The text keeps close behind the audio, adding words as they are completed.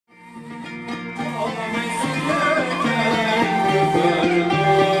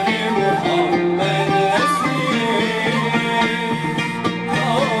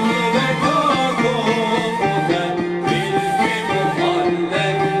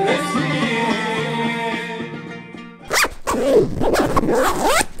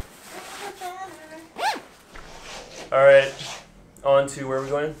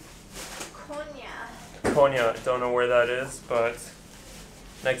Don't know where that is, but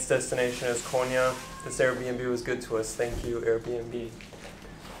next destination is Konya. This Airbnb was good to us. Thank you, Airbnb.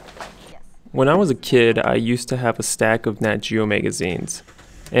 When I was a kid, I used to have a stack of Nat Geo magazines.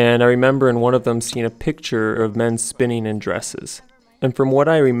 And I remember in one of them seeing a picture of men spinning in dresses. And from what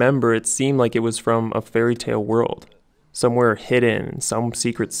I remember, it seemed like it was from a fairy tale world. Somewhere hidden in some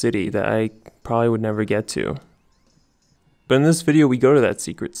secret city that I probably would never get to. But in this video, we go to that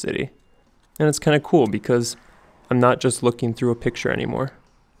secret city. And it's kind of cool because I'm not just looking through a picture anymore.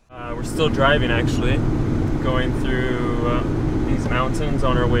 We're still driving, actually. Going through these mountains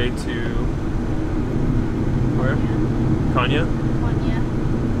on our way to... where? Konya?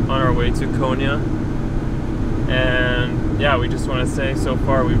 Konya. On our way to Konya. And yeah, we just want to say so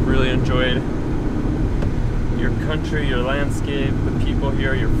far we've really enjoyed your country, your landscape, the people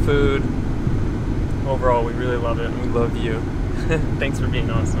here, your food. Overall, we really love it and we love you. Thanks for being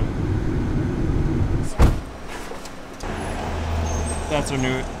awesome.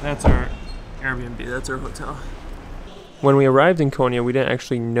 That's our Airbnb, that's our hotel. When we arrived in Konya, we didn't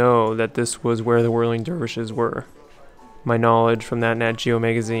actually know that this was where the Whirling Dervishes were. My knowledge from that Nat Geo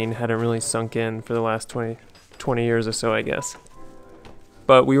magazine hadn't really sunk in for the last 20 years or so, I guess.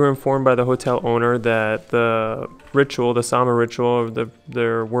 But we were informed by the hotel owner that the ritual, the Sema ritual,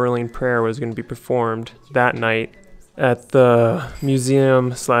 their whirling prayer was going to be performed that night at the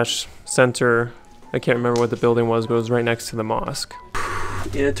museum slash center. I can't remember what the building was, but it was right next to the mosque.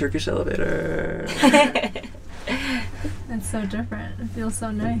 In a Turkish elevator. It's so different. It feels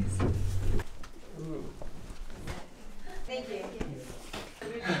so nice. Thank you.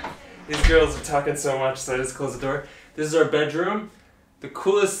 These girls are talking so much, so I just closed the door. This is our bedroom. The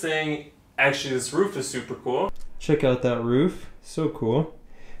coolest thing, actually this roof is super cool. Check out that roof, so cool.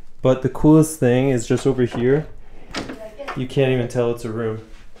 But the coolest thing is just over here. You can't even tell it's a room.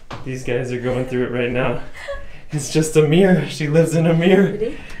 These guys are going through it right now. It's just a mirror. She lives in a mirror.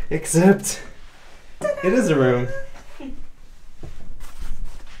 Really? Except it is a room.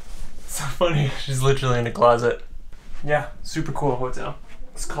 So funny. She's literally in a closet. Yeah, super cool hotel.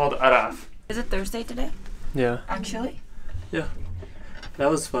 It's called Araf. Is it Thursday today? Yeah. Actually? Yeah. That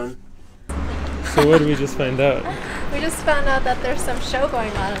was fun. So what did we just find out? We just found out that there's some show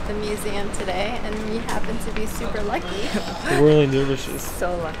going on at the museum today, and we happen to be super lucky. The Whirling Dervishes.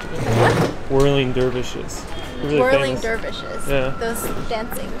 So lucky. Whirling Dervishes. Really Whirling famous. Dervishes. Yeah. Those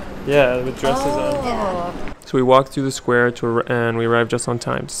dancing. Yeah, with dresses on. Yeah. So we walked through the square and we arrived just on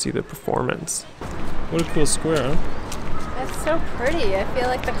time to see the performance. What a cool square, huh? It's so pretty. I feel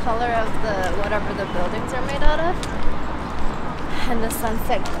like the color of whatever the buildings are made out of, and the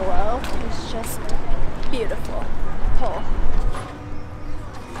sunset glow is just beautiful. Cool.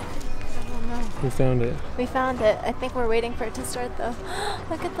 I don't know. We found it. We found it. I think we're waiting for it to start though.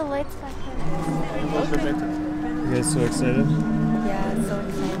 Look at the lights back there. You guys so excited? Yeah, it's so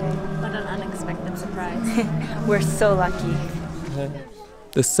exciting. What an unexpected surprise. We're so lucky.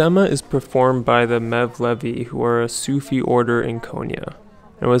 The Sema is performed by the Mevlevia, who are a Sufi order in Konya,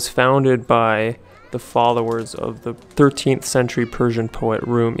 and was founded by the followers of the 13th century Persian poet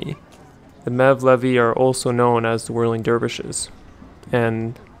Rumi. The Mevlevia are also known as the Whirling Dervishes,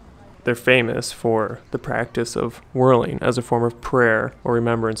 and they're famous for the practice of whirling as a form of prayer or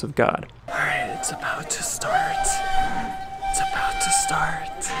remembrance of God. Alright, it's about to start. It's about to start.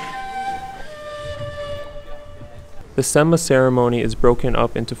 The Sema ceremony is broken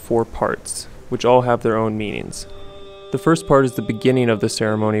up into 4 parts, which all have their own meanings. The first part is the beginning of the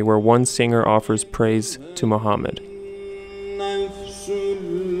ceremony, where one singer offers praise to Muhammad.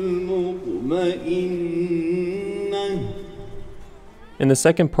 In the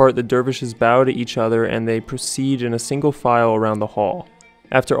second part, the dervishes bow to each other and they proceed in a single file around the hall.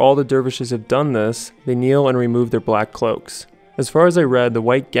 After all the dervishes have done this, they kneel and remove their black cloaks. As far as I read, the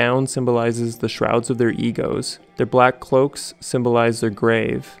white gown symbolizes the shrouds of their egos, their black cloaks symbolize their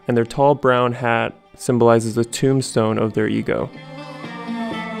grave, and their tall brown hat symbolizes the tombstone of their ego.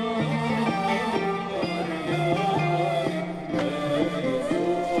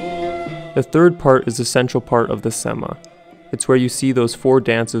 The third part is the central part of the Sema. It's where you see those 4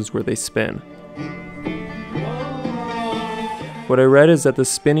 dances where they spin. What I read is that the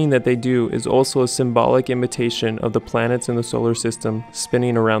spinning that they do is also a symbolic imitation of the planets in the solar system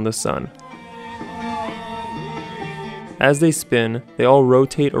spinning around the sun. As they spin, they all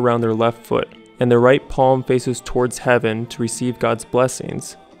rotate around their left foot, and their right palm faces towards heaven to receive God's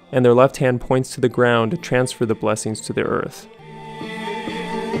blessings, and their left hand points to the ground to transfer the blessings to the earth.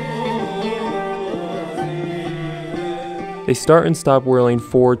 They start and stop whirling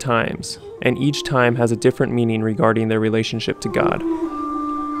 4 times, and each time has a different meaning regarding their relationship to God.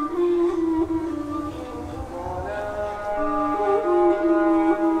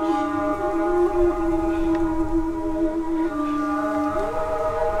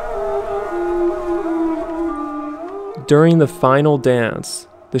 During the final dance,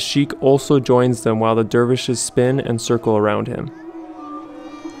 the sheikh also joins them while the dervishes spin and circle around him.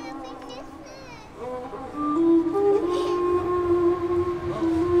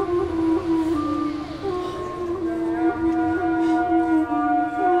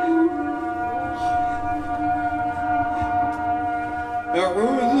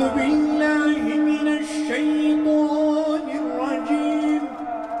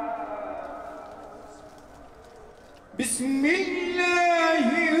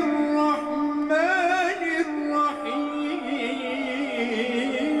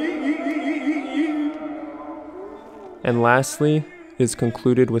 And lastly, it is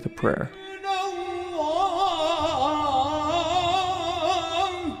concluded with a prayer.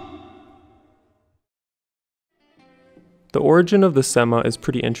 The origin of the Sema is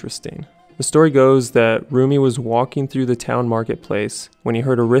pretty interesting. The story goes that Rumi was walking through the town marketplace when he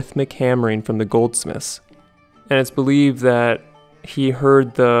heard a rhythmic hammering from the goldsmiths. And it's believed that he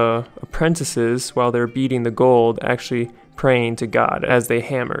heard the apprentices, while they're beating the gold, actually praying to God as they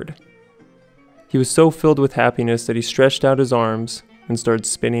hammered. He was so filled with happiness that he stretched out his arms and started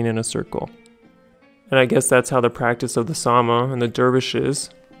spinning in a circle. And I guess that's how the practice of the Sema and the dervishes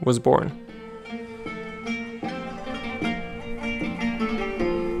was born.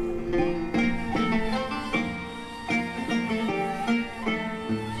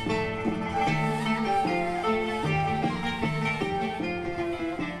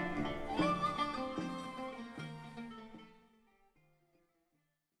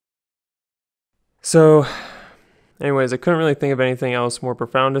 So, anyways, I couldn't really think of anything else more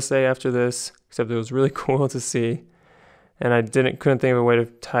profound to say after this, except it was really cool to see. And I couldn't think of a way to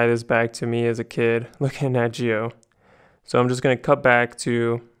tie this back to me as a kid looking at Nat Geo. So I'm just going to cut back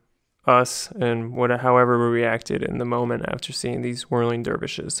to us and however we reacted in the moment after seeing these whirling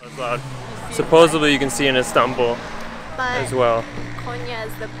dervishes. Supposedly you can see in Istanbul as well. Konya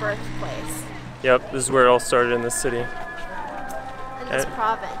is the birthplace. Yep, this is where it all started in this city. In this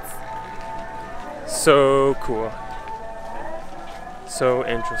province. So cool. So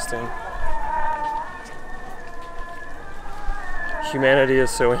interesting. Humanity is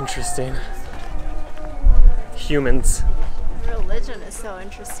so interesting. Humans. Religion is so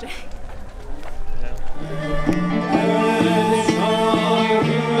interesting. Yeah.